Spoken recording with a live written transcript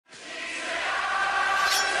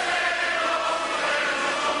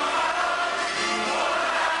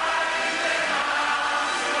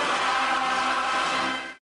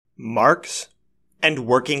Marx and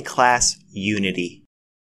Working Class Unity.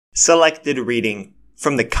 Selected reading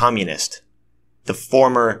from The Communist, the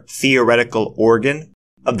former theoretical organ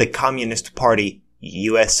of the Communist Party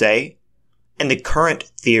USA and the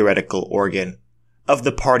current theoretical organ of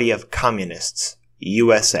the Party of Communists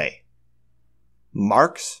USA.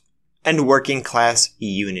 Marx and Working Class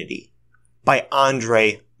Unity by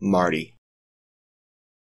Andre Marty.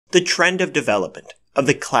 The trend of development of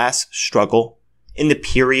the class struggle in the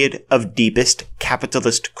period of deepest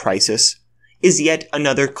capitalist crisis is yet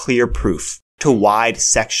another clear proof to wide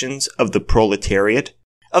sections of the proletariat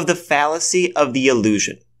of the fallacy of the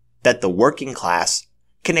illusion that the working class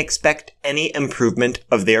can expect any improvement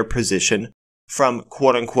of their position from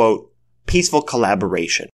quote-unquote peaceful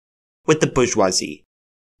collaboration with the bourgeoisie,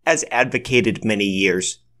 as advocated many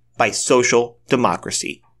years by social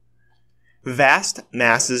democracy. Vast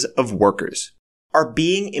masses of workers are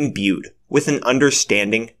being imbued with an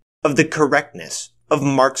understanding of the correctness of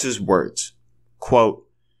Marx's words. Quote,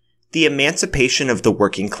 "The emancipation of the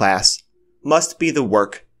working class must be the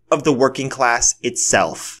work of the working class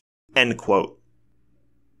itself." End quote.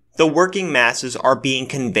 The working masses are being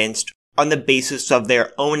convinced on the basis of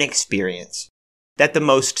their own experience that the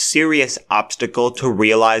most serious obstacle to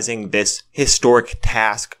realizing this historic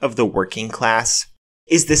task of the working class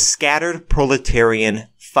is the scattered proletarian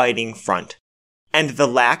fighting front and the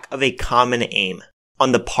lack of a common aim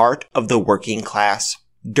on the part of the working class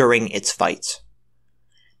during its fights.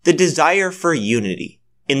 The desire for unity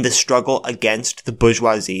in the struggle against the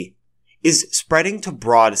bourgeoisie is spreading to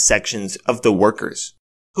broad sections of the workers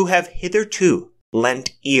who have hitherto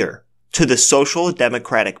lent ear to the social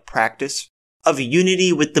democratic practice of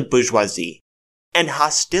unity with the bourgeoisie and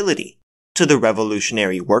hostility to the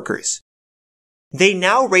revolutionary workers. They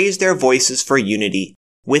now raise their voices for unity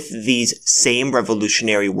with these same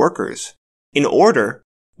revolutionary workers in order,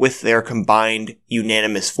 with their combined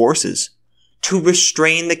unanimous forces, to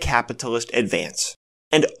restrain the capitalist advance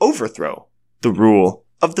and overthrow the rule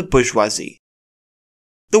of the bourgeoisie.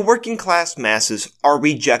 The working class masses are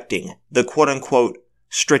rejecting the quote-unquote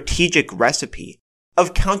strategic recipe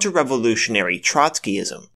of counter-revolutionary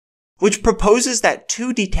Trotskyism, which proposes that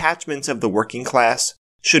two detachments of the working class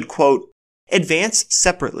should, quote, advance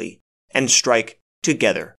separately and strike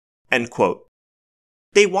together, end quote.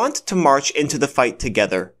 They want to march into the fight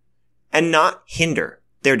together and not hinder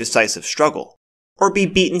their decisive struggle or be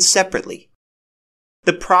beaten separately.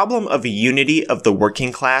 The problem of unity of the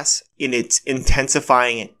working class in its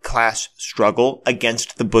intensifying class struggle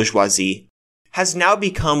against the bourgeoisie has now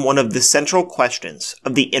become one of the central questions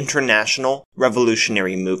of the international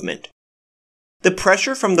revolutionary movement. The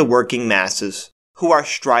pressure from the working masses, who are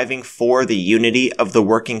striving for the unity of the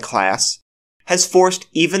working class, has forced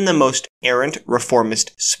even the most errant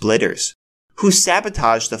reformist splitters, who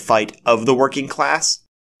sabotage the fight of the working class,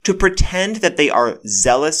 to pretend that they are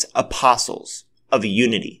zealous apostles of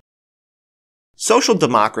unity. Social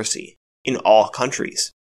democracy, in all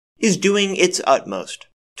countries, is doing its utmost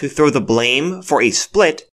to throw the blame for a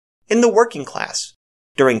split in the working class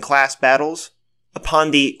during class battles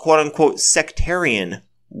upon the quote-unquote sectarian,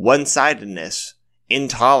 one-sidedness,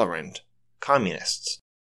 intolerant communists.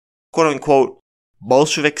 Quote-unquote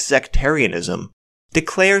Bolshevik sectarianism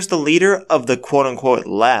declares the leader of the quote-unquote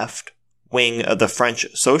left wing of the French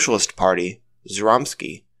Socialist Party,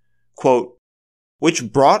 Zhiromsky, quote,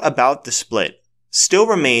 which brought about the split, still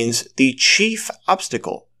remains the chief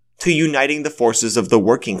obstacle to uniting the forces of the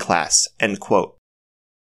working class, end quote.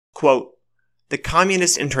 Quote, the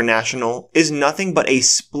Communist International is nothing but a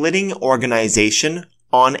splitting organization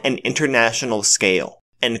on an international scale,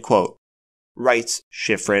 end quote, writes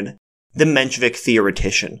Schifrin, the Menshevik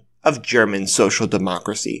theoretician of German social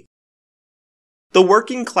democracy. The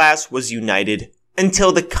working class was united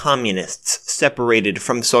until the communists separated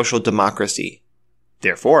from social democracy.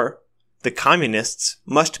 Therefore, the communists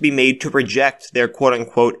must be made to reject their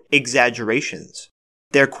quote-unquote exaggerations,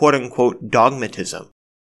 their quote-unquote dogmatism,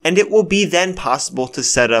 and it will be then possible to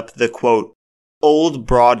set up the quote old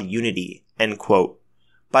broad unity, end quote,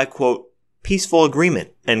 by quote peaceful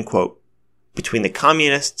agreement, end quote, between the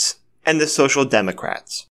communists and the social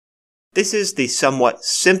democrats. This is the somewhat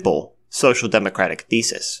simple social democratic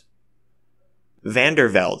thesis. Van der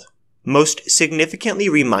Velde most significantly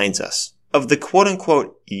reminds us of the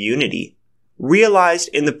quote-unquote unity realized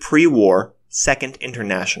in the pre-war Second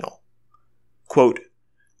International. Quote,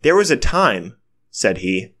 there was a time, said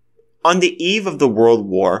he, on the eve of the World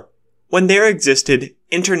War, when there existed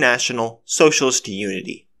international socialist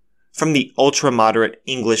unity, from the ultra-moderate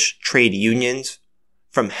English trade unions,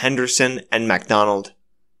 from Henderson and MacDonald,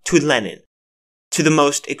 to Lenin, to the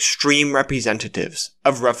most extreme representatives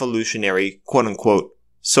of revolutionary quote-unquote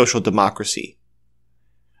social democracy.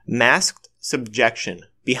 Masked subjection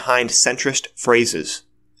behind centrist phrases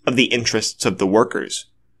of the interests of the workers,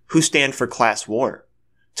 who stand for class war,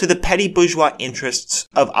 to the petty bourgeois interests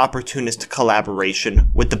of opportunist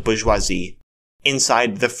collaboration with the bourgeoisie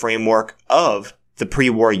inside the framework of the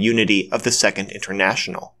pre-war unity of the Second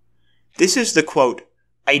International. This is the, quote,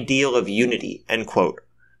 ideal of unity, end quote,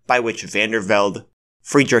 by which Van der Velde,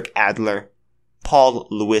 Friedrich Adler, Paul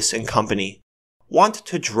Lewis and company want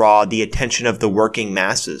to draw the attention of the working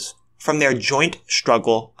masses from their joint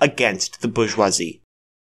struggle against the bourgeoisie.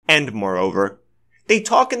 And moreover, they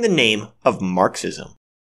talk in the name of Marxism,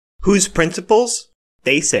 whose principles,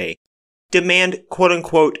 they say, demand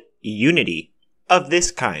quote-unquote unity of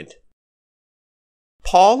this kind.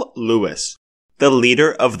 Paul Lewis, the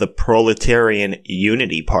leader of the Proletarian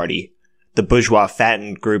Unity Party, the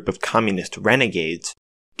bourgeois-fattened group of communist renegades,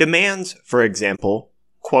 demands, for example,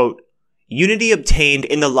 quote, unity obtained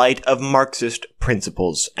in the light of Marxist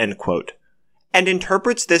principles, end quote, and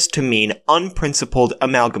interprets this to mean unprincipled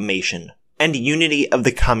amalgamation and unity of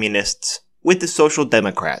the communists with the social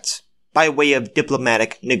democrats by way of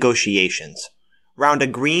diplomatic negotiations round a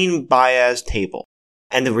green baize table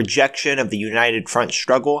and the rejection of the united front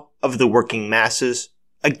struggle of the working masses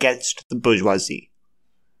against the bourgeoisie.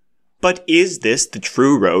 But is this the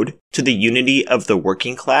true road to the unity of the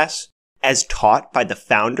working class, as taught by the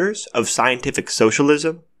founders of scientific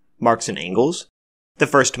socialism, Marx and Engels, the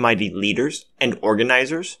first mighty leaders and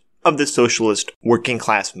organizers of the socialist working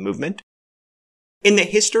class movement? In the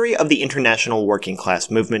history of the international working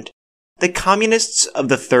class movement, the communists of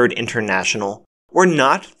the Third International were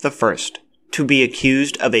not the first to be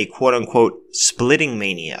accused of a quote-unquote splitting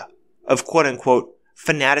mania, of quote-unquote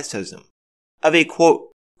fanaticism, of a quote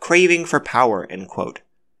craving for power, end quote,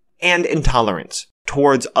 and intolerance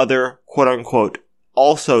towards other quote-unquote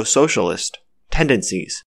also socialist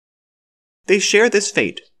tendencies. They share this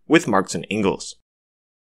fate with Marx and Engels.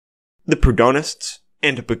 The Proudhonists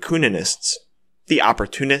and Bakuninists, the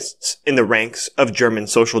opportunists in the ranks of German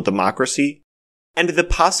social democracy, and the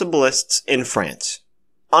possibilists in France,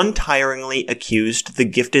 untiringly accused the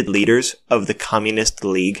gifted leaders of the Communist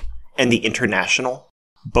League and the International,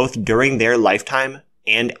 both during their lifetime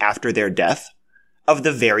and after their death, of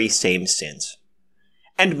the very same sins.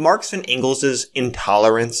 And Marx and Engels'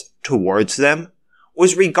 intolerance towards them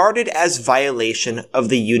was regarded as violation of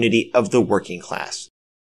the unity of the working class.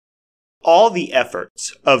 All the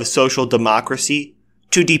efforts of social democracy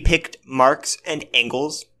to depict Marx and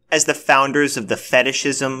Engels as the founders of the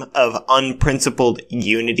fetishism of unprincipled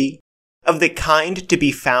unity, of the kind to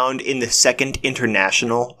be found in the Second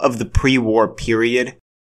International of the pre-war period,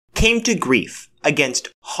 came to grief against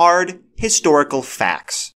hard historical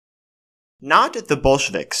facts. Not the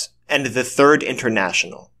Bolsheviks and the Third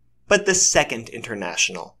International, but the Second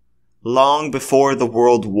International, long before the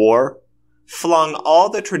World War, flung all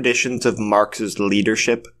the traditions of Marx's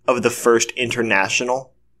leadership of the First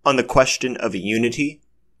International on the question of unity,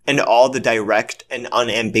 and all the direct and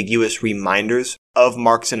unambiguous reminders of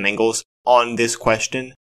Marx and Engels on this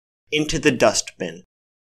question, into the dustbin.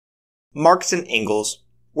 Marx and Engels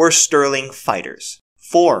were sterling fighters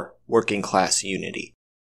for working class unity.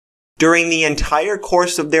 During the entire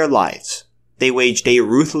course of their lives, they waged a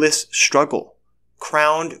ruthless struggle,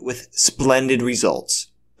 crowned with splendid results,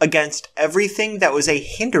 against everything that was a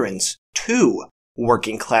hindrance to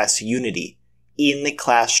working class unity in the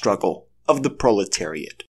class struggle of the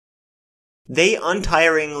proletariat. They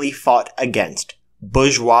untiringly fought against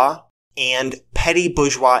bourgeois and petty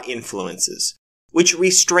bourgeois influences, which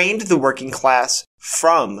restrained the working class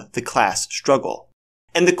from the class struggle,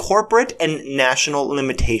 and the corporate and national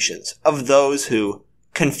limitations of those who,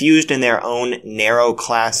 confused in their own narrow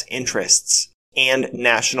class interests and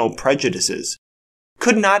national prejudices,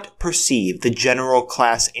 could not perceive the general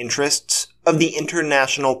class interests of the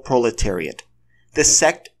international proletariat, the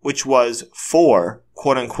sect which was for,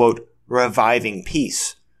 quote-unquote, reviving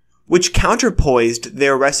peace, which counterpoised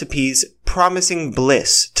their recipes promising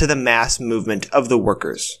bliss to the mass movement of the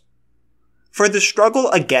workers. For the struggle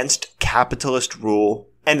against capitalist rule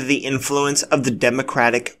and the influence of the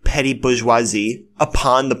democratic petty bourgeoisie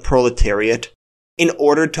upon the proletariat, in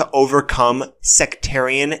order to overcome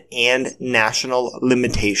sectarian and national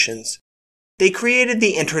limitations, they created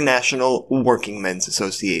the International Working Men's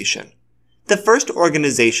Association, the first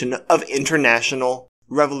organization of international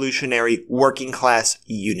revolutionary working class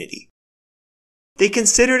unity. They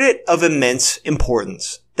considered it of immense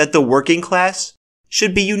importance that the working class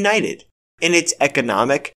should be united in its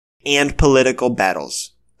economic and political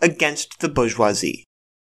battles against the bourgeoisie.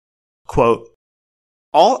 Quote,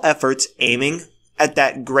 All efforts aiming at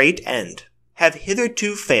that great end have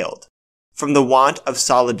hitherto failed from the want of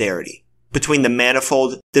solidarity between the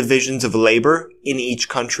manifold divisions of labor in each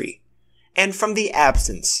country, and from the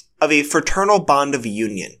absence of a fraternal bond of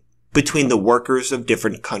union between the workers of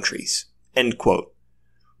different countries," end quote,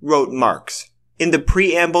 wrote Marx in the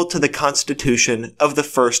preamble to the Constitution of the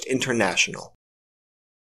First International.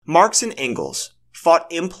 Marx and Engels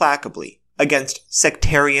fought implacably against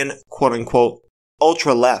sectarian, quote-unquote,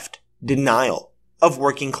 ultra-left denial of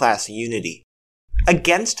working-class unity,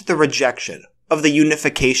 against the rejection of the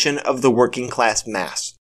unification of the working-class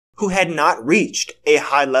mass, who had not reached a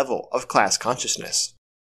high level of class consciousness.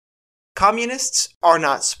 Communists are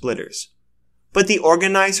not splitters, but the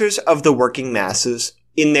organizers of the working masses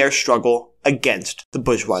in their struggle against the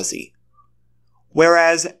bourgeoisie.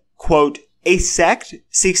 Whereas, quote, "a sect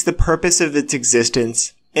seeks the purpose of its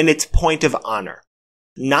existence in its point of honor,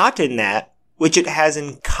 not in that which it has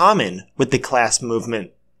in common with the class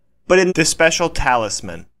movement, but in the special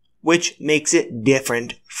talisman which makes it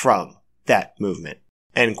different from that movement,"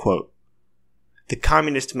 end quote. The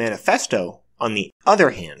Communist Manifesto, on the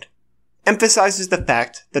other hand, emphasizes the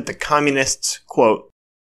fact that the communists, quote,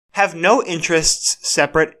 "have no interests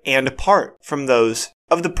separate and apart from those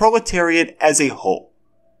of the proletariat as a whole.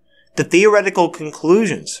 The theoretical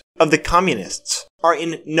conclusions of the communists are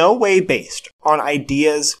in no way based on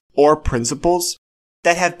ideas or principles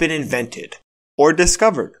that have been invented or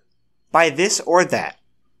discovered by this or that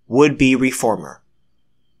would-be reformer.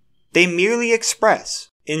 They merely express,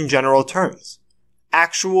 in general terms,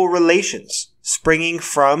 actual relations springing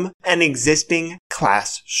from an existing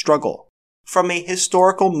class struggle, from a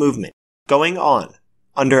historical movement going on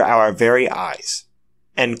under our very eyes,"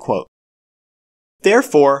 end quote.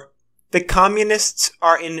 Therefore, the communists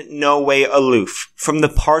are in no way aloof from the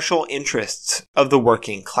partial interests of the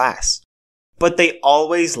working class, but they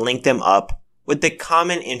always link them up with the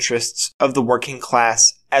common interests of the working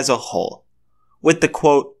class as a whole, with the,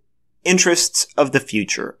 quote, "interests of the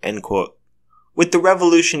future," end quote, with the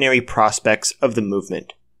revolutionary prospects of the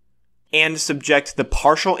movement, and subject the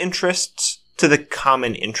partial interests to the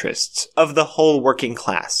common interests of the whole working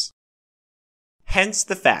class. Hence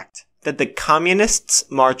the fact that the communists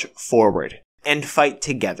march forward and fight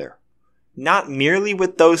together, not merely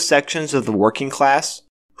with those sections of the working class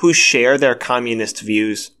who share their communist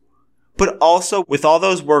views, but also with all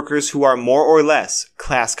those workers who are more or less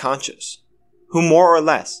class conscious, who more or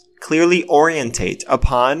less clearly orientate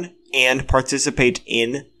upon and participate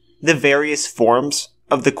in the various forms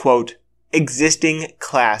of the, quote, "existing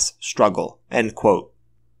class struggle," end quote.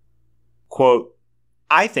 Quote,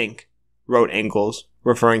 "I think," wrote Engels,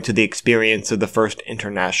 referring to the experience of the First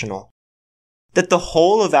International, "that the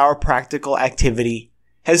whole of our practical activity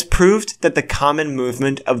has proved that the common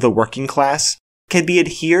movement of the working class can be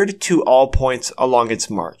adhered to all points along its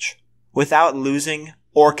march, without losing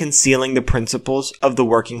or concealing the principles of the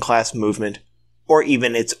working class movement, or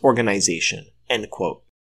even its organization," end quote.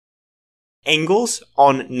 Engels,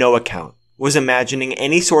 on no account, was imagining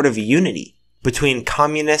any sort of unity between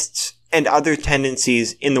communists and other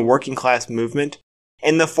tendencies in the working class movement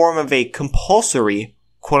in the form of a compulsory,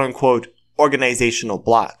 quote-unquote, organizational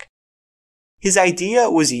bloc. His idea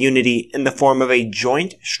was unity in the form of a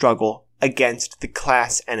joint struggle against the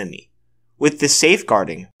class enemy, with the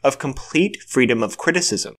safeguarding of complete freedom of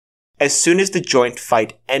criticism as soon as the joint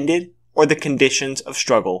fight ended or the conditions of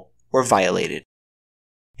struggle were violated.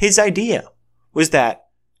 His idea was that,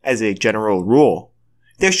 as a general rule,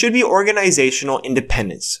 there should be organizational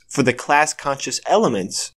independence for the class-conscious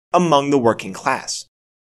elements among the working class.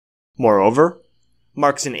 Moreover,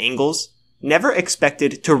 Marx and Engels never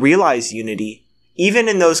expected to realize unity even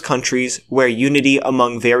in those countries where unity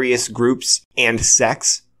among various groups and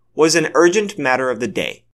sects was an urgent matter of the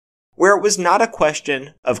day, where it was not a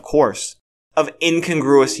question, of course, of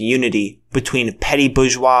incongruous unity between petty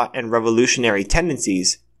bourgeois and revolutionary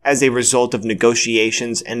tendencies as a result of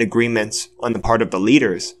negotiations and agreements on the part of the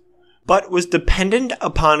leaders, but was dependent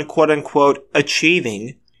upon quote-unquote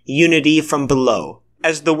achieving unity from below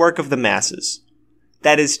as the work of the masses.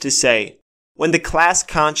 That is to say, when the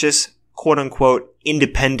class-conscious quote-unquote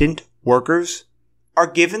independent workers are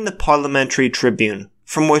given the parliamentary tribune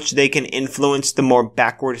from which they can influence the more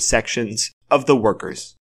backward sections of the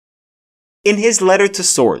workers. In his letter to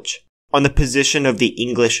Sorge on the position of the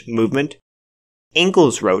English movement,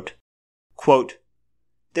 Engels wrote, quote,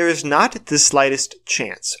 "There is not the slightest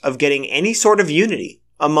chance of getting any sort of unity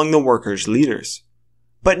among the workers' leaders,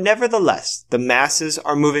 but nevertheless the masses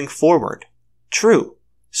are moving forward, true,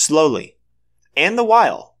 slowly, and the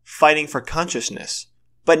while fighting for consciousness,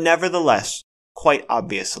 but nevertheless quite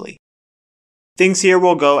obviously. things here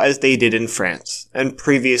will go as they did in France and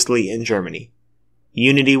previously in Germany.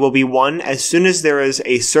 Unity will be won as soon as there is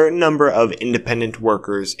a certain number of independent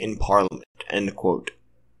workers in parliament." End quote.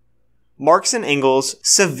 Marx and Engels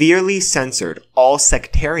severely censored all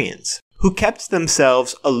sectarians who kept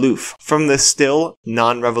themselves aloof from the still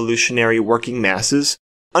non-revolutionary working masses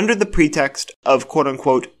under the pretext of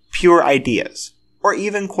quote-unquote pure ideas, or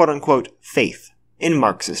even quote-unquote faith in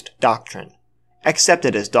Marxist doctrine,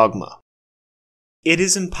 accepted as dogma. It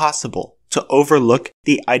is impossible to overlook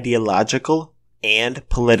the ideological and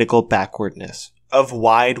political backwardness of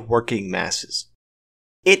wide working masses.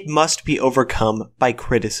 It must be overcome by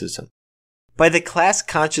criticism, by the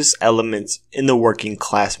class-conscious elements in the working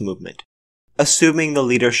class movement, assuming the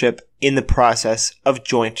leadership in the process of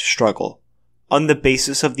joint struggle on the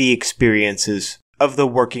basis of the experiences of the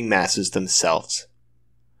working masses themselves.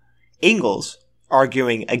 Engels,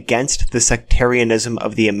 arguing against the sectarianism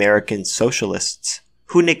of the American socialists,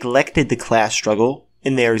 who neglected the class struggle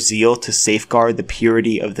in their zeal to safeguard the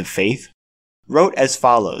purity of the faith, wrote as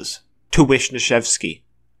follows to Wisniewski,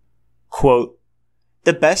 quote,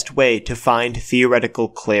 "The best way to find theoretical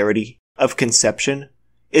clarity of conception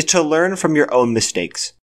is to learn from your own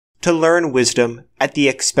mistakes, to learn wisdom at the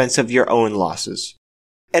expense of your own losses.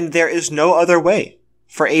 And there is no other way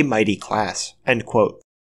for a mighty class." End quote.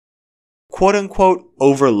 Quote-unquote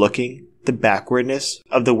overlooking the backwardness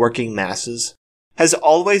of the working masses has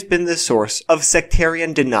always been the source of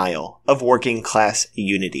sectarian denial of working class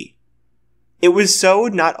unity. It was so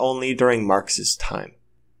not only during Marx's time.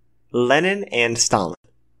 Lenin and Stalin,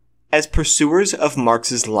 as pursuers of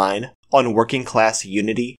Marx's line on working class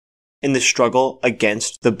unity in the struggle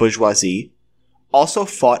against the bourgeoisie, also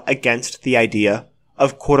fought against the idea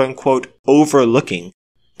of quote-unquote overlooking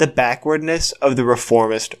the backwardness of the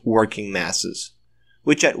reformist working masses,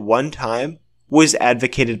 which at one time was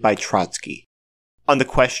advocated by Trotsky on the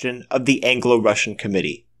question of the Anglo-Russian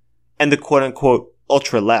Committee and the quote-unquote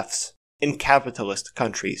ultra-lefts in capitalist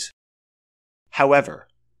countries. However,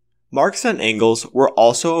 Marx and Engels were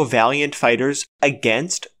also valiant fighters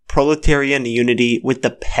against proletarian unity with the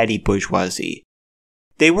petty bourgeoisie.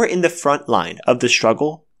 They were in the front line of the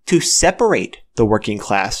struggle to separate the working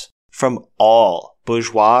class from all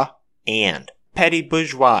bourgeois and petty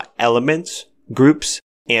bourgeois elements, groups,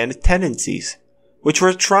 and tendencies, which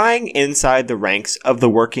were trying inside the ranks of the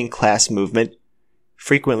working class movement,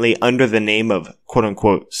 frequently under the name of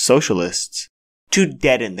quote-unquote socialists, to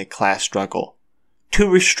deaden the class struggle, to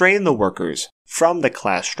restrain the workers from the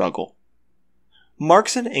class struggle.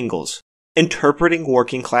 Marx and Engels, interpreting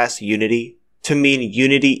working class unity to mean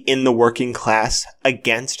unity in the working class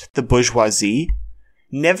against the bourgeoisie,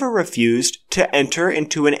 never refused to enter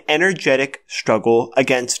into an energetic struggle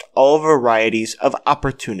against all varieties of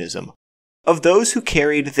opportunism, of those who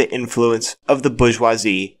carried the influence of the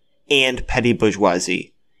bourgeoisie and petty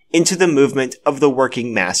bourgeoisie into the movement of the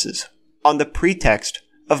working masses on the pretext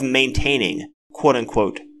of maintaining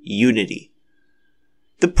quote-unquote unity.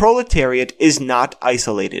 The proletariat is not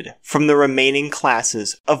isolated from the remaining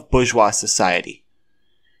classes of bourgeois society.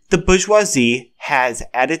 The bourgeoisie has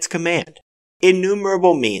at its command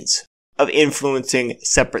innumerable means of influencing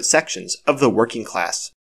separate sections of the working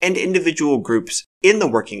class and individual groups in the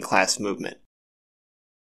working class movement.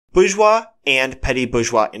 Bourgeois and petty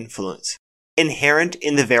bourgeois influence, inherent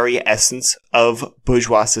in the very essence of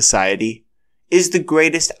bourgeois society, is the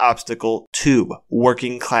greatest obstacle to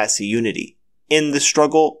working class unity in the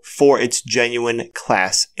struggle for its genuine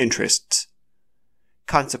class interests.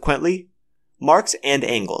 Consequently, Marx and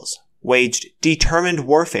Engels waged determined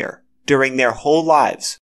warfare during their whole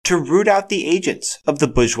lives to root out the agents of the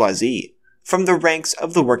bourgeoisie from the ranks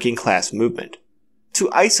of the working class movement, to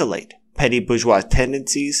isolate petty bourgeois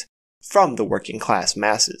tendencies from the working class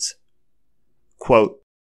masses. Quote,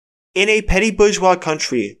 "In a petty bourgeois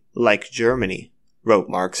country like Germany," wrote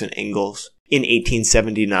Marx and Engels in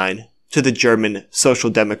 1879 to the German social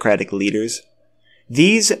democratic leaders,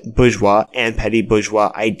 "these bourgeois and petty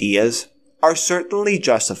bourgeois ideas are certainly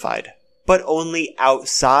justified, but only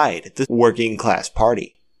outside the working class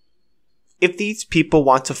party. If these people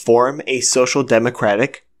want to form a social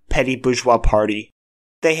democratic, petty bourgeois party,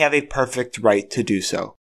 they have a perfect right to do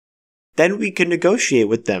so. Then we can negotiate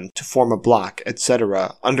with them to form a bloc,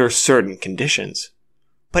 etc., under certain conditions.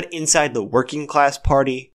 But inside the working class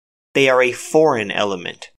party, they are a foreign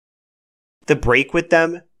element. The break with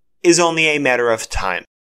them is only a matter of time."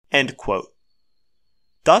 End quote.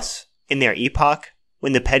 Thus, in their epoch,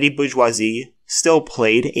 when the petty bourgeoisie still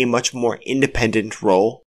played a much more independent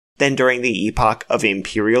role than during the epoch of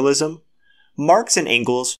imperialism, Marx and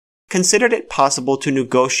Engels considered it possible to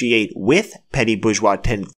negotiate with petty bourgeois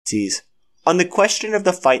tendencies on the question of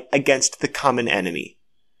the fight against the common enemy,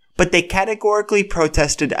 but they categorically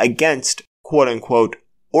protested against, quote-unquote,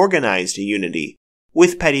 organized unity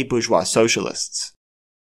with petty bourgeois socialists.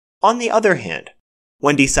 On the other hand,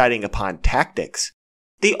 when deciding upon tactics,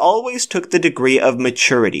 they always took the degree of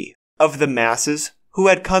maturity of the masses who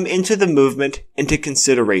had come into the movement into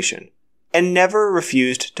consideration, and never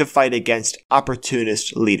refused to fight against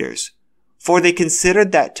opportunist leaders, for they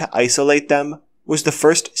considered that to isolate them was the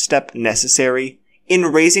first step necessary in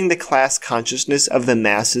raising the class consciousness of the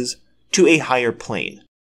masses to a higher plane.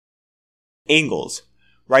 Engels,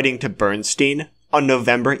 writing to Bernstein on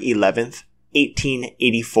November 11th,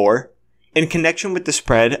 1884, in connection with the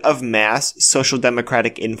spread of mass social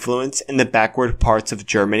democratic influence in the backward parts of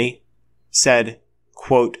Germany, said,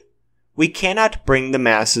 quote, "We cannot bring the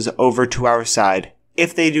masses over to our side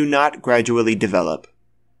if they do not gradually develop.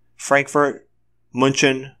 Frankfurt,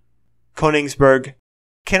 München, Königsberg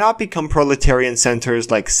cannot become proletarian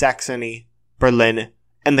centers like Saxony, Berlin,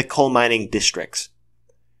 and the coal mining districts.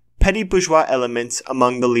 Petty bourgeois elements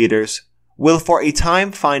among the leaders will for a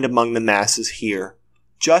time find among the masses here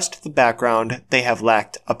just the background they have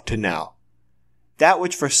lacked up to now. That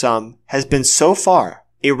which for some has been so far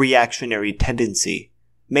a reactionary tendency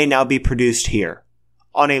may now be produced here,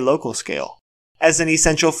 on a local scale, as an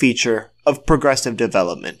essential feature of progressive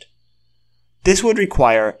development. This would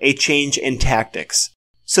require a change in tactics,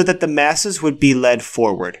 so that the masses would be led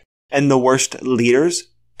forward, and the worst leaders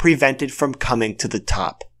prevented from coming to the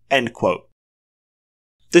top." End quote.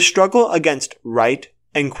 The struggle against right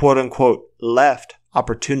and quote-unquote left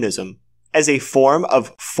opportunism as a form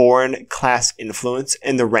of foreign class influence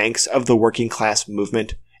in the ranks of the working class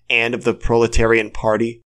movement and of the proletarian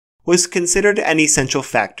party was considered an essential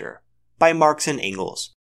factor by Marx and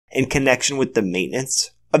Engels in connection with the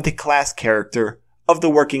maintenance of the class character of the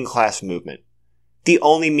working class movement, the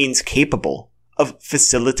only means capable of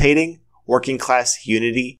facilitating working class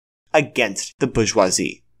unity against the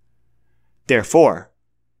bourgeoisie. Therefore,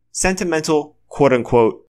 sentimental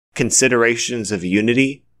quote-unquote considerations of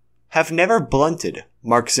unity have never blunted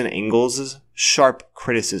Marx and Engels' sharp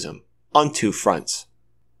criticism on two fronts.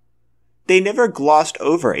 They never glossed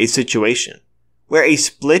over a situation where a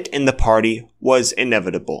split in the party was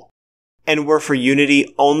inevitable, and were for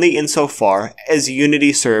unity only insofar as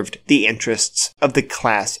unity served the interests of the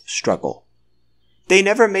class struggle. They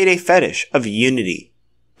never made a fetish of unity,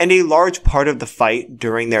 and a large part of the fight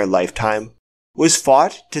during their lifetime was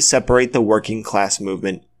fought to separate the working class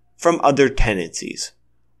movement from other tendencies,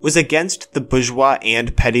 was against the bourgeois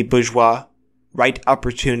and petty bourgeois, right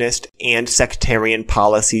opportunist and sectarian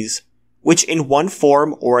policies, which in one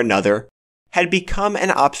form or another had become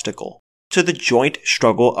an obstacle to the joint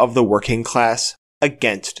struggle of the working class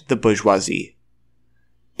against the bourgeoisie.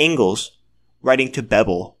 Engels, writing to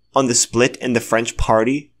Bebel on the split in the French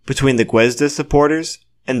party between the Guesde supporters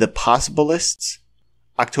and the Possibilists,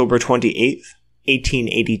 October 28,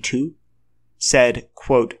 1882, said,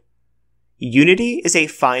 quote, "Unity is a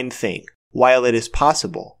fine thing while it is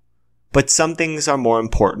possible, but some things are more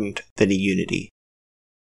important than a unity.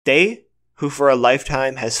 They who for a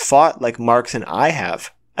lifetime has fought like Marx and I have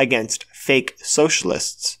against fake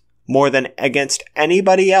socialists more than against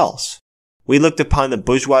anybody else. We looked upon the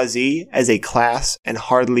bourgeoisie as a class and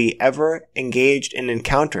hardly ever engaged in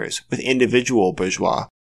encounters with individual bourgeois.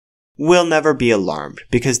 We'll never be alarmed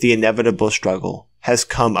because the inevitable struggle has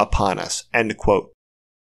come upon us." End quote.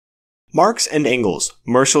 Marx and Engels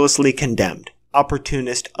mercilessly condemned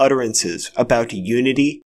opportunist utterances about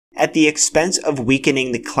unity at the expense of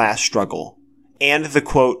weakening the class struggle, and the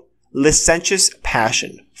quote, licentious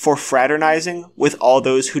passion for fraternizing with all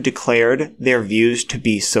those who declared their views to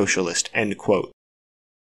be socialist, end quote.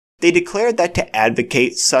 They declared that to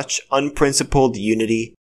advocate such unprincipled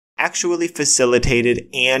unity actually facilitated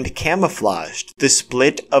and camouflaged the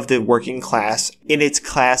split of the working class in its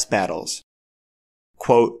class battles.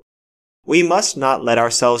 Quote, "We must not let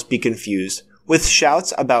ourselves be confused with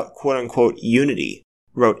shouts about quote-unquote unity,"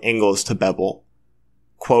 wrote Engels to Bebel.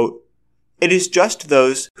 Quote, "It is just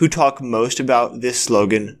those who talk most about this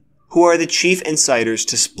slogan who are the chief inciters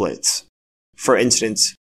to splits. For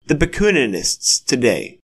instance, the Bakuninists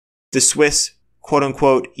today, the Swiss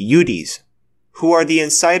quote-unquote Udis, who are the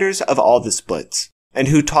inciters of all the splits, and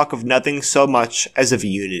who talk of nothing so much as of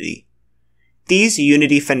unity. These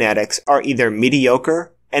unity fanatics are either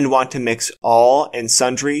mediocre and want to mix all and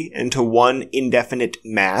sundry into one indefinite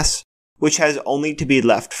mass, which has only to be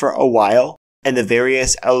left for a while, and the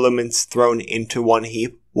various elements thrown into one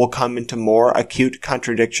heap will come into more acute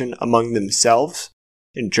contradiction among themselves.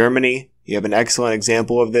 In Germany, you have an excellent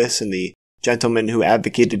example of this in the gentlemen who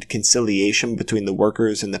advocated conciliation between the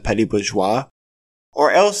workers and the petty bourgeois,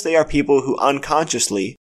 or else they are people who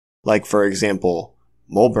unconsciously, like for example,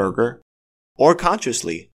 Mollberger, or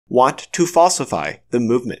consciously want to falsify the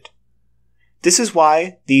movement. This is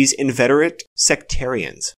why these inveterate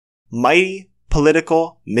sectarians, mighty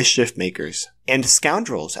political mischief makers, and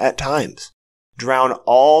scoundrels at times, drown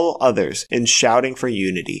all others in shouting for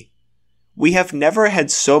unity. We have never had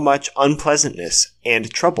so much unpleasantness and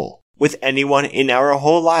trouble with anyone in our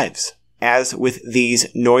whole lives as with these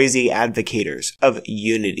noisy advocators of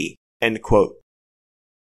unity." End quote.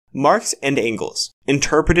 Marx and Engels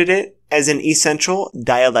interpreted it as an essential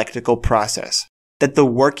dialectical process that the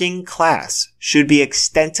working class should be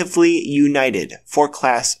extensively united for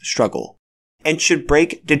class struggle, and should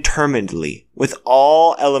break determinedly with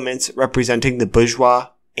all elements representing the bourgeois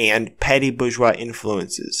and petty bourgeois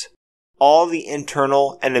influences, all the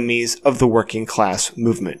internal enemies of the working class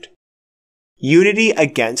movement. Unity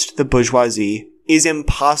against the bourgeoisie is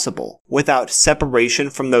impossible without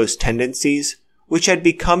separation from those tendencies which had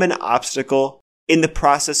become an obstacle in the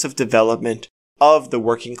process of development of the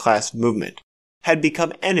working class movement, had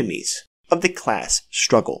become enemies of the class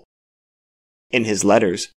struggle. In his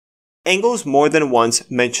letters, Engels more than once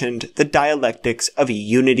mentioned the dialectics of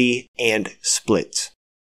unity and splits.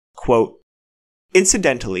 Quote,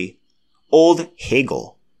 "Incidentally, old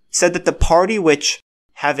Hegel said that the party which,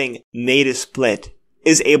 having made a split,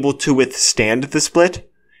 is able to withstand the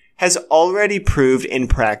split, has already proved in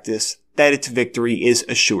practice that its victory is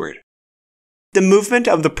assured. The movement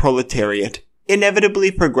of the proletariat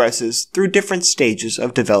inevitably progresses through different stages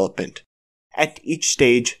of development. At each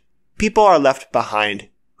stage, people are left behind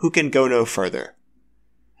who can go no further.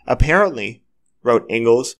 Apparently," wrote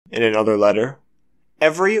Engels in another letter,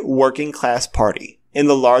 "every working class party in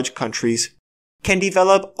the large countries can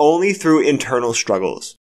develop only through internal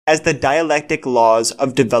struggles, as the dialectic laws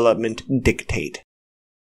of development dictate.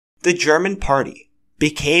 The German party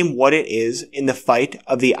became what it is in the fight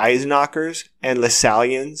of the Eisenachers and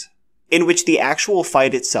Lassallians, in which the actual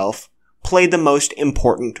fight itself played the most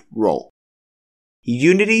important role.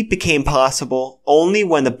 Unity became possible only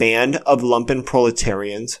when the band of lumpen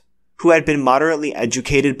proletarians, who had been moderately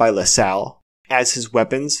educated by Lassalle as his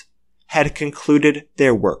weapons, had concluded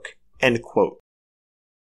their work." End quote.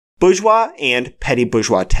 Bourgeois and petty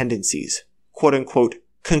bourgeois tendencies, quote-unquote,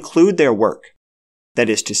 conclude their work, that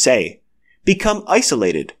is to say, become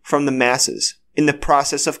isolated from the masses in the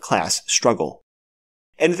process of class struggle.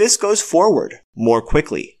 And this goes forward more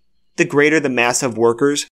quickly, the greater the mass of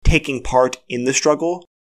workers taking part in the struggle,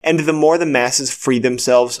 and the more the masses free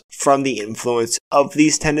themselves from the influence of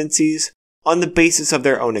these tendencies on the basis of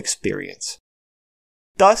their own experience.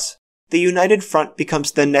 Thus, the united front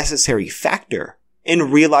becomes the necessary factor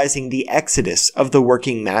in realizing the exodus of the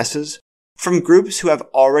working masses from groups who have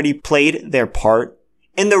already played their part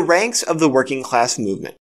in the ranks of the working class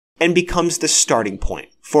movement, and becomes the starting point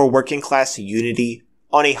for working class unity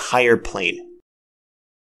on a higher plane.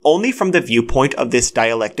 Only from the viewpoint of this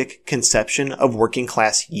dialectic conception of working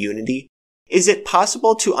class unity is it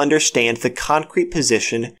possible to understand the concrete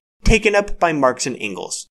position taken up by Marx and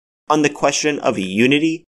Engels on the question of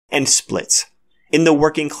unity and splits in the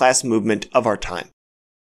working class movement of our time.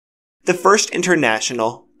 The First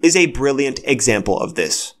International is a brilliant example of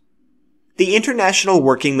this. The International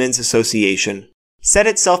Workingmen's Association set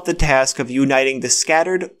itself the task of uniting the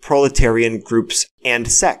scattered proletarian groups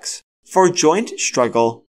and sects for joint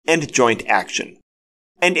struggle and joint action.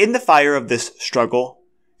 And in the fire of this struggle,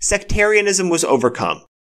 sectarianism was overcome.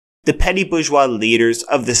 The petty bourgeois leaders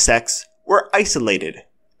of the sects were isolated,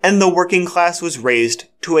 and the working class was raised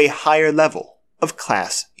to a higher level of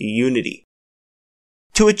class unity.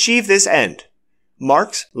 To achieve this end,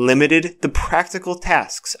 Marx limited the practical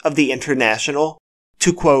tasks of the International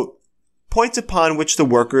to, quote, points upon which the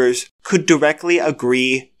workers could directly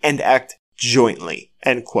agree and act jointly,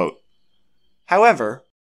 end quote. However,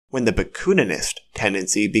 when the Bakuninist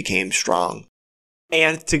tendency became strong,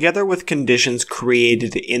 and together with conditions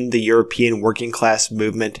created in the European working class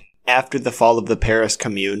movement after the fall of the Paris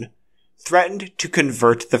Commune, threatened to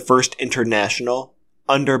convert the First International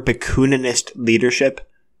under Bakuninist leadership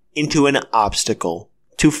into an obstacle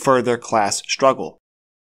to further class struggle.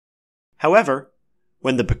 However,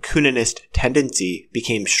 when the Bakuninist tendency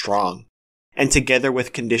became strong, and together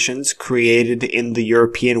with conditions created in the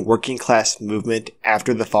European working class movement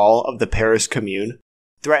after the fall of the Paris Commune,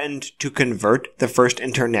 threatened to convert the First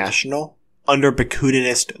International under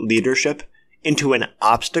Bakuninist leadership into an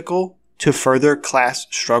obstacle to further class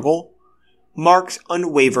struggle, Marx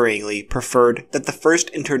unwaveringly preferred that the First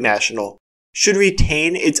International should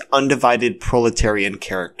retain its undivided proletarian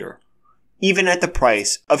character, even at the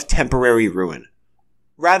price of temporary ruin,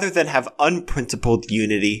 rather than have unprincipled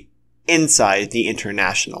unity inside the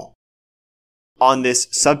International. On this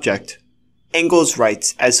subject, Engels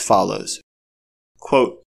writes as follows,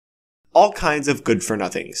 quote, "All kinds of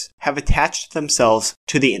good-for-nothings have attached themselves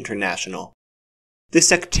to the International. The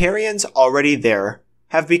sectarians already there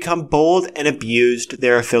have become bold and abused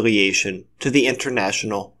their affiliation to the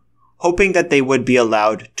International, hoping that they would be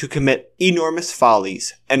allowed to commit enormous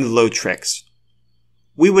follies and low tricks.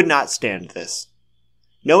 We would not stand this.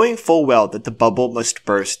 Knowing full well that the bubble must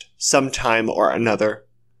burst some time or another,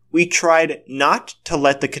 we tried not to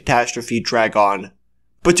let the catastrophe drag on,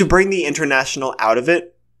 but to bring the International out of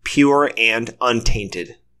it pure and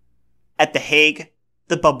untainted. At The Hague,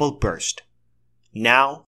 the bubble burst.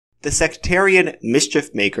 Now, the sectarian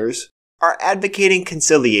mischief makers are advocating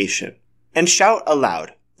conciliation and shout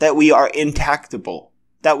aloud that we are intactable,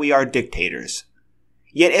 that we are dictators.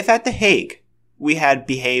 Yet if at The Hague we had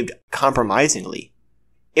behaved compromisingly,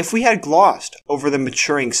 if we had glossed over the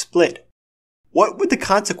maturing split, what would the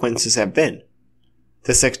consequences have been?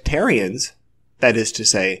 The sectarians, that is to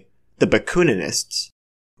say, the Bakuninists,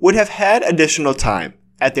 would have had additional time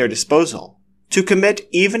at their disposal to commit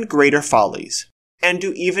even greater follies and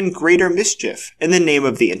do even greater mischief in the name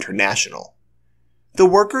of the International. The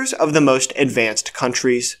workers of the most advanced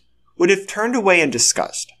countries would have turned away in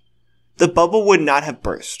disgust. The bubble would not have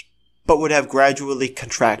burst, but would have gradually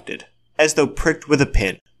contracted, as though pricked with a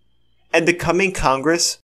pin, and the coming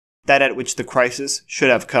Congress, that at which the crisis should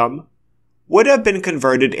have come, would have been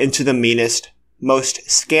converted into the meanest, most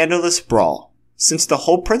scandalous brawl, since the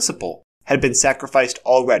whole principle had been sacrificed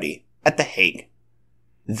already at The Hague.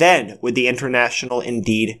 Then would the International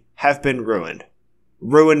indeed have been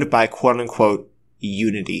ruined by quote-unquote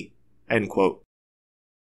unity, end quote.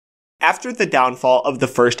 After the downfall of the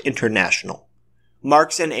First International,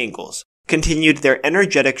 Marx and Engels continued their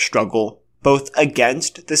energetic struggle both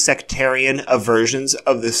against the sectarian aversions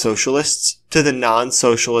of the socialists to the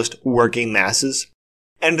non-socialist working masses,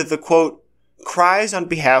 and the, quote, cries on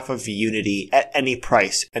behalf of unity at any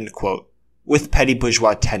price, end quote, with petty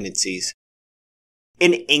bourgeois tendencies.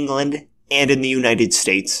 In England and in the United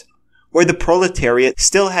States, where the proletariat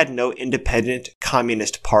still had no independent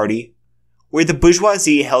communist party, where the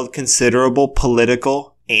bourgeoisie held considerable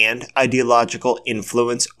political and ideological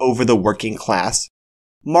influence over the working class,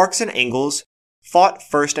 Marx and Engels fought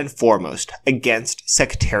first and foremost against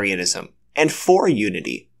sectarianism and for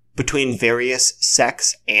unity between various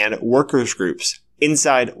sects and workers' groups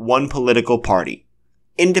inside one political party,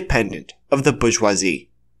 independent of the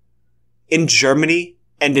bourgeoisie. In Germany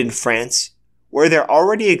and in France, where there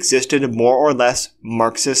already existed more or less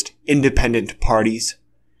Marxist independent parties,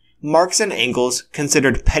 Marx and Engels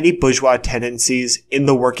considered petty bourgeois tendencies in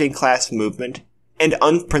the working class movement and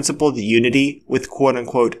unprincipled unity with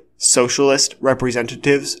quote-unquote socialist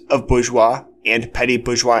representatives of bourgeois and petty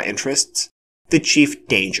bourgeois interests the chief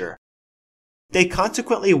danger. They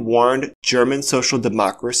consequently warned German social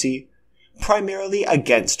democracy primarily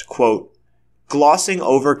against, quote, glossing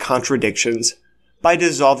over contradictions by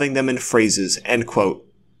dissolving them in phrases, end quote,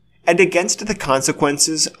 and against the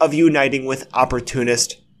consequences of uniting with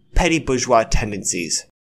opportunist, petty bourgeois tendencies.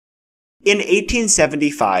 In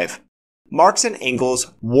 1875, Marx and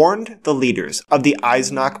Engels warned the leaders of the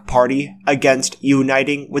Eisenach Party against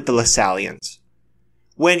uniting with the Lassallians.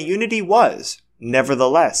 When unity was,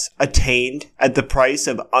 nevertheless, attained at the price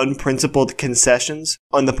of unprincipled concessions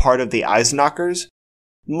on the part of the Eisenachers,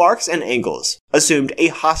 Marx and Engels assumed a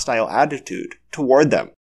hostile attitude toward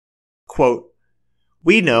them. Quote,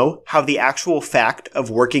 "We know how the actual fact of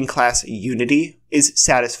working class unity is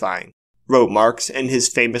satisfying," wrote Marx in his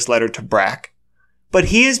famous letter to Brack, "but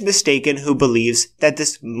he is mistaken who believes that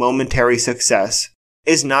this momentary success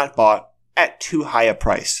is not bought at too high a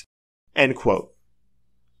price." End quote.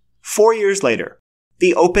 4 years later,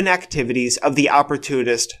 the open activities of the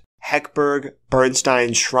opportunist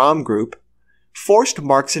Heckberg-Bernstein-Schramm group forced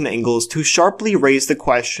Marx and Engels to sharply raise the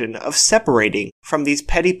question of separating from these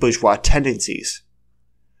petty bourgeois tendencies.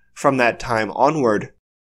 From that time onward,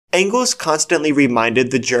 Engels constantly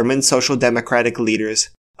reminded the German social democratic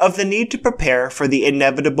leaders of the need to prepare for the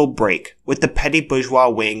inevitable break with the petty bourgeois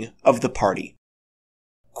wing of the party.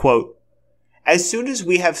 Quote, "As soon as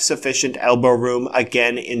we have sufficient elbow room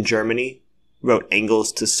again in Germany," wrote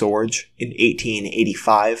Engels to Sorge in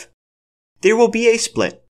 1885, "there will be a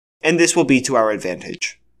split, and this will be to our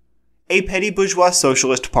advantage. A petty bourgeois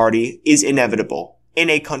socialist party is inevitable in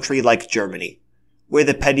a country like Germany, where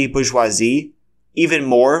the petty bourgeoisie, even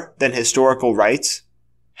more than historical rights,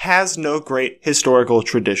 has no great historical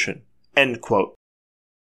tradition." End quote.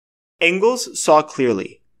 Engels saw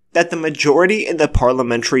clearly that the majority in the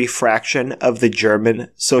parliamentary fraction of the German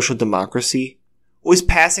social democracy was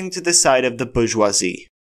passing to the side of the bourgeoisie,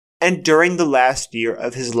 and during the last year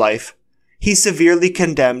of his life, he severely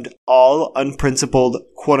condemned all unprincipled,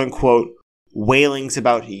 quote-unquote, wailings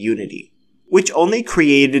about unity, which only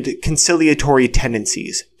created conciliatory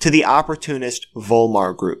tendencies to the opportunist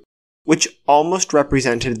Volmar group, which almost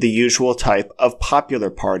represented the usual type of popular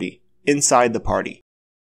party inside the party.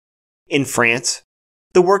 In France,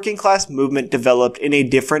 the working class movement developed in a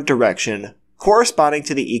different direction corresponding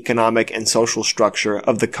to the economic and social structure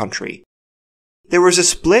of the country. There was a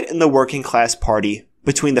split in the working class party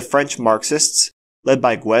between the French Marxists, led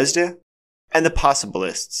by Guesde, and the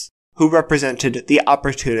Possibilists, who represented the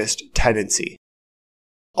opportunist tendency.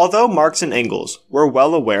 Although Marx and Engels were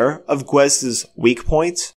well aware of Guesde's weak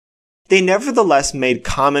points, they nevertheless made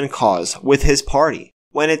common cause with his party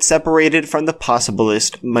when it separated from the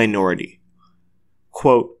Possibilist minority.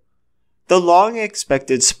 Quote, "The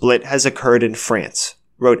long-expected split has occurred in France,"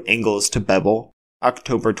 wrote Engels to Bebel,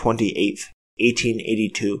 October 28,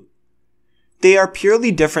 1882. "They are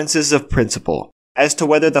purely differences of principle as to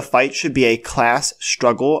whether the fight should be a class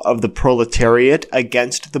struggle of the proletariat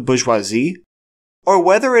against the bourgeoisie, or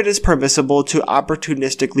whether it is permissible to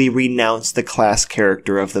opportunistically renounce the class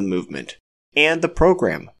character of the movement and the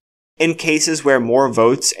program, in cases where more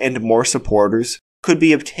votes and more supporters could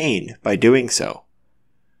be obtained by doing so.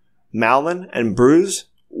 Malin and Bruce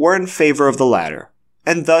were in favor of the latter,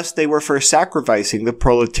 and thus they were for sacrificing the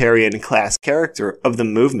proletarian class character of the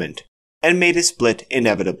movement and made a split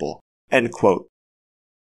inevitable." End quote.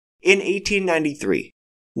 In 1893,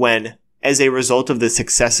 when, as a result of the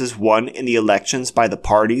successes won in the elections by the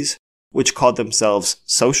parties, which called themselves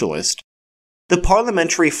socialist, the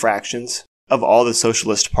parliamentary fractions of all the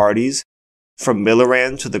socialist parties, from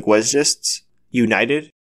Millerand to the Guesdists, united,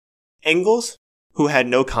 Engels, who had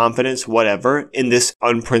no confidence whatever in this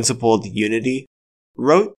unprincipled unity,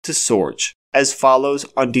 wrote to Sorge as follows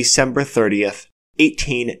on December 30th,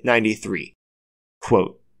 1893,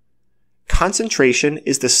 quote, "Concentration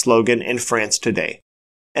is the slogan in France today,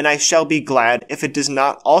 and I shall be glad if it does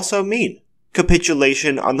not also mean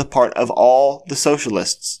capitulation on the part of all the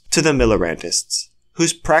socialists to the Millerandists,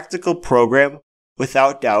 whose practical program,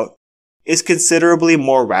 without doubt, is considerably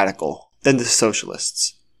more radical than the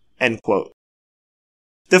socialists." End quote.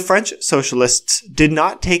 The French socialists did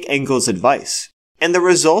not take Engels' advice, and the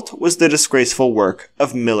result was the disgraceful work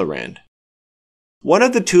of Millerand. One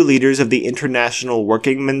of the two leaders of the International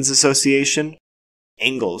Workingmen's Association,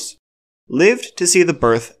 Engels, lived to see the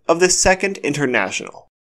birth of the Second International.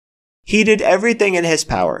 He did everything in his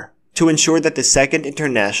power to ensure that the Second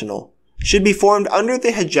International should be formed under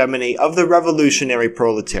the hegemony of the revolutionary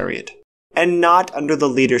proletariat, and not under the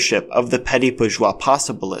leadership of the petty bourgeois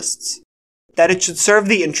possibilists, that it should serve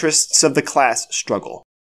the interests of the class struggle,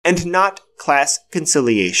 and not class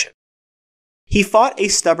conciliation. He fought a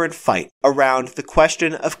stubborn fight around the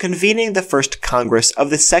question of convening the first Congress of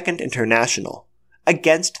the Second International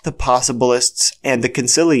against the possibilists and the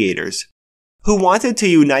conciliators, who wanted to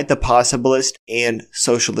unite the possibilist and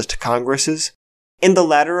socialist congresses, in the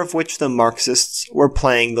latter of which the Marxists were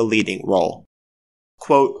playing the leading role.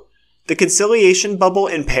 Quote, "The conciliation bubble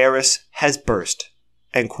in Paris has burst,"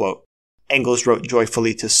 end quote. Engels wrote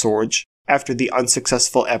joyfully to Sorge after the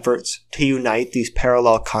unsuccessful efforts to unite these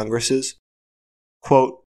parallel congresses.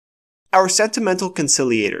 Quote, "Our sentimental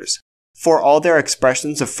conciliators, for all their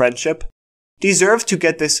expressions of friendship, deserve to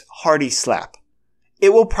get this hearty slap.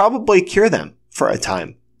 It will probably cure them for a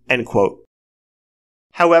time." End quote.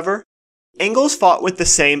 However, Engels fought with the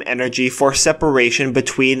same energy for separation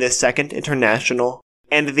between the Second International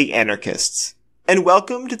and the anarchists, and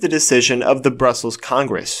welcomed the decision of the Brussels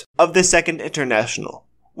Congress of the Second International,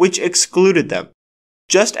 which excluded them,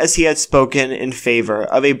 just as he had spoken in favor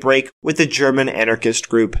of a break with the German anarchist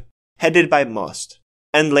group headed by Most,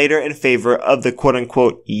 and later in favor of the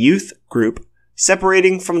quote-unquote youth group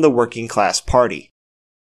separating from the working class party.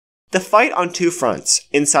 The fight on two fronts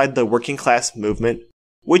inside the working class movement,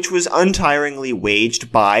 which was untiringly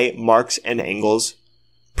waged by Marx and Engels,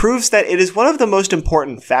 proves that it is one of the most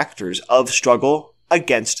important factors of struggle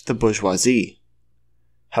against the bourgeoisie.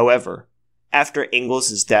 However, after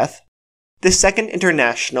Engels' death, the Second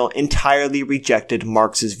International entirely rejected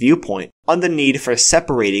Marx's viewpoint on the need for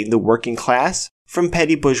separating the working class from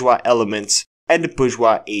petty bourgeois elements and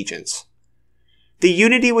bourgeois agents. The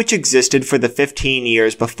unity which existed for the 15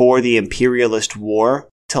 years before the imperialist war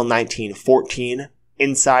till 1914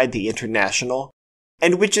 inside the International,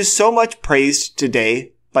 and which is so much praised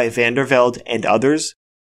today by Vandervelde and others,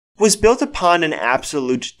 was built upon an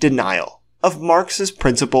absolute denial of Marx's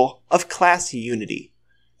principle of class unity,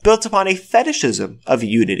 built upon a fetishism of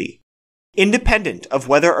unity, independent of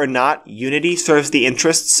whether or not unity serves the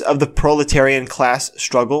interests of the proletarian class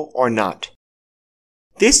struggle or not.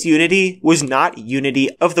 This unity was not unity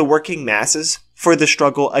of the working masses for the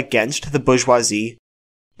struggle against the bourgeoisie,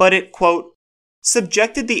 but it, quote,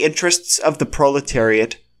 subjected the interests of the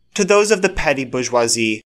proletariat to those of the petty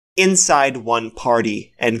bourgeoisie inside one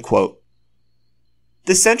party, end quote.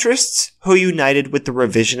 The centrists who united with the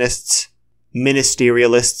revisionists,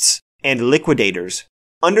 ministerialists, and liquidators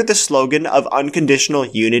under the slogan of unconditional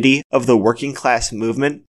unity of the working class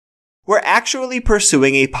movement were actually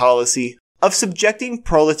pursuing a policy of subjecting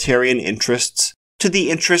proletarian interests to the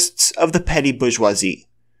interests of the petty bourgeoisie.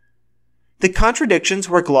 The contradictions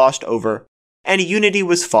were glossed over, and unity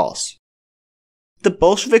was false. The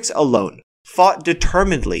Bolsheviks alone fought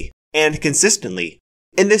determinedly and consistently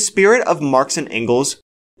in the spirit of Marx and Engels,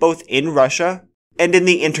 both in Russia and in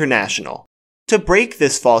the International, to break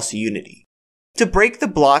this false unity, to break the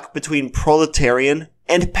block between proletarian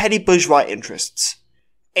and petty bourgeois interests,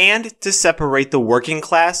 and to separate the working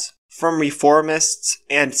class from reformists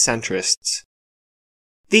and centrists.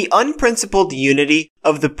 The unprincipled unity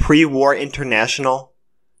of the pre-war International,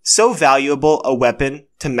 so valuable a weapon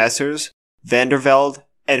to Messrs. Vandervelde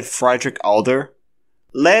and Friedrich Adler,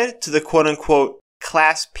 led to the quote-unquote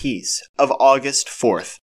class peace of August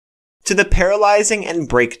 4th, to the paralyzing and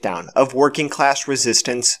breakdown of working class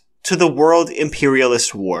resistance to the world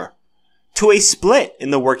imperialist war, to a split in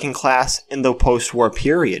the working class in the post-war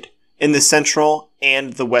period, in the Central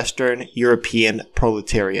and the Western European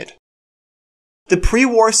proletariat. The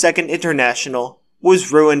pre-war Second International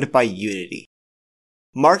was ruined by unity.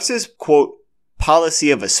 Marx's, quote, policy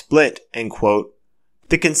of a split, end quote,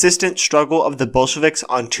 the consistent struggle of the Bolsheviks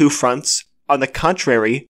on two fronts, on the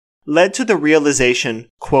contrary, led to the realization,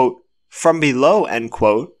 quote, from below, end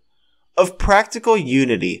quote, of practical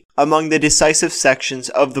unity among the decisive sections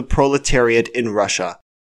of the proletariat in Russia,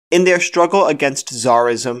 in their struggle against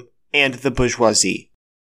Tsarism and the bourgeoisie.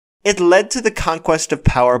 It led to the conquest of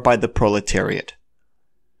power by the proletariat.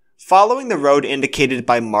 Following the road indicated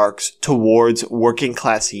by Marx towards working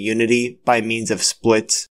class unity by means of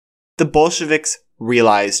splits, the Bolsheviks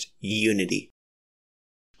realized unity.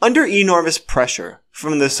 Under enormous pressure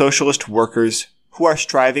from the socialist workers who are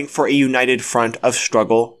striving for a united front of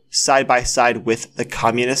struggle side by side with the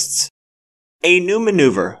communists, a new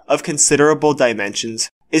maneuver of considerable dimensions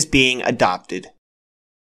is being adopted.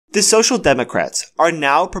 The Social Democrats are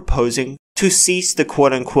now proposing to cease the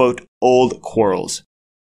quote-unquote old quarrels,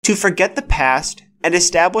 to forget the past and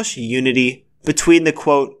establish unity between the,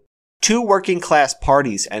 quote, two working class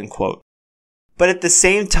parties, end quote. But at the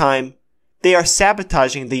same time, they are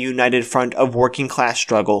sabotaging the united front of working class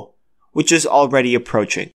struggle, which is already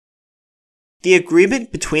approaching. The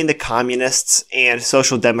agreement between the Communists and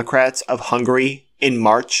Social Democrats of Hungary in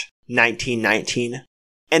March 1919,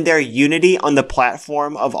 and their unity on the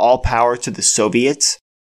platform of all power to the Soviets,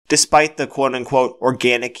 despite the quote-unquote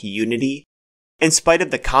organic unity, in spite of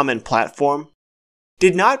the common platform,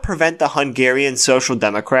 did not prevent the Hungarian Social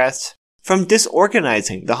Democrats from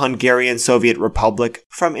disorganizing the Hungarian Soviet Republic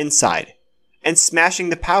from inside and smashing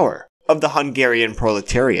the power of the Hungarian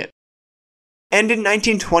proletariat. And in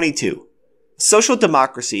 1922, social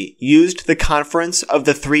democracy used the Conference of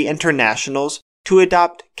the Three Internationals to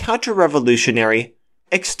adopt counter-revolutionary,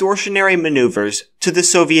 extortionary maneuvers to the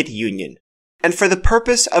Soviet Union, and for the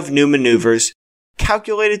purpose of new maneuvers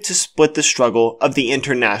calculated to split the struggle of the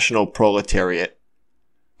international proletariat.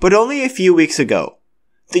 But only a few weeks ago,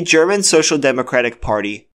 the German Social Democratic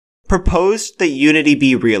Party proposed that unity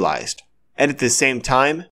be realized, and at the same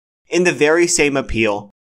time, in the very same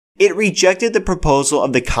appeal, it rejected the proposal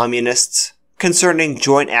of the Communists concerning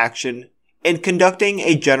joint action in conducting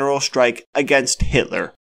a general strike against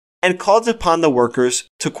Hitler, and called upon the workers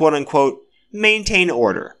to quote-unquote maintain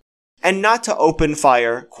order, and not to open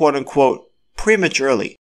fire quote-unquote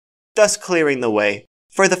prematurely, thus clearing the way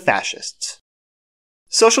for the fascists.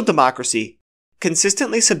 Social democracy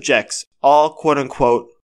consistently subjects all quote-unquote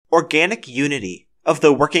organic unity of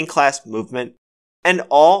the working class movement and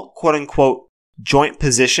all quote-unquote joint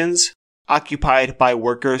positions occupied by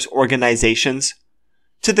workers' organizations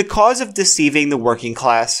to the cause of deceiving the working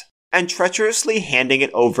class and treacherously handing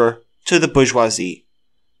it over to the bourgeoisie.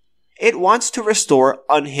 It wants to restore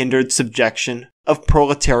unhindered subjection of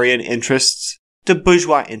proletarian interests to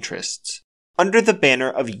bourgeois interests under the banner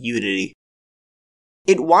of unity.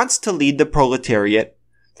 It wants to lead the proletariat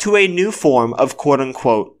to a new form of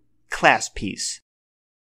quote-unquote class peace.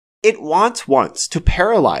 It wants once to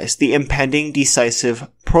paralyze the impending decisive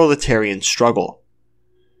proletarian struggle.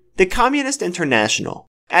 The Communist International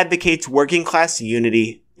advocates working class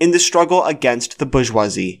unity in the struggle against the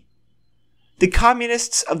bourgeoisie. The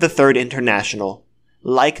communists of the Third International,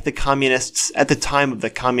 like the communists at the time of the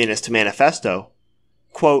Communist Manifesto,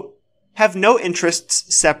 quote, have no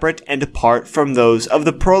interests separate and apart from those of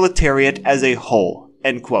the proletariat as a whole,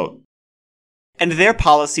 end quote. And their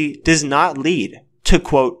policy does not lead to,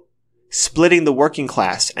 quote, splitting the working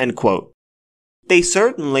class, end quote. They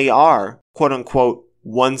certainly are, quote unquote,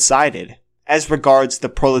 one-sided as regards the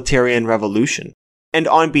proletarian revolution and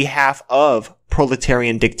on behalf of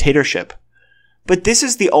proletarian dictatorship. But this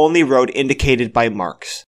is the only road indicated by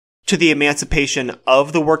Marx to the emancipation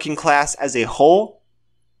of the working class as a whole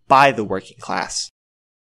by the working class.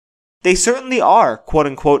 They certainly are, quote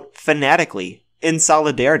unquote, fanatically in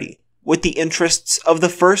solidarity with the interests of the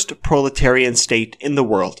first proletarian state in the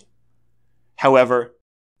world. However,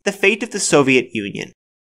 the fate of the Soviet Union,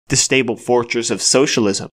 the stable fortress of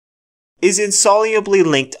socialism, is insolubly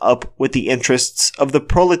linked up with the interests of the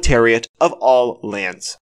proletariat of all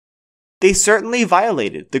lands. They certainly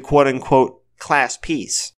violated the quote-unquote class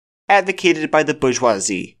peace advocated by the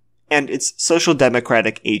bourgeoisie and its social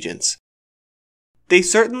democratic agents. They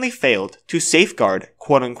certainly failed to safeguard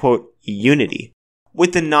quote-unquote unity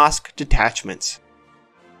with the NOSC detachments.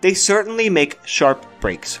 They certainly make sharp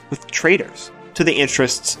breaks with traitors to the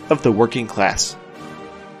interests of the working class.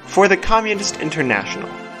 For the Communist International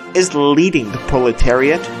is leading the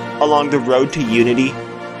proletariat along the road to unity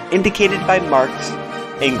indicated by Marx,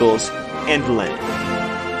 Engels, and Lenin.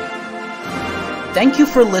 Thank you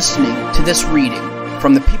for listening to this reading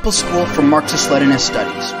from the People's School for Marxist-Leninist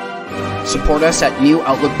Studies. Support us at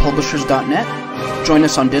newoutlookpublishers.net, join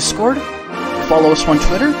us on Discord, follow us on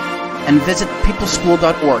Twitter, and visit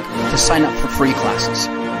peopleschool.org to sign up for free classes.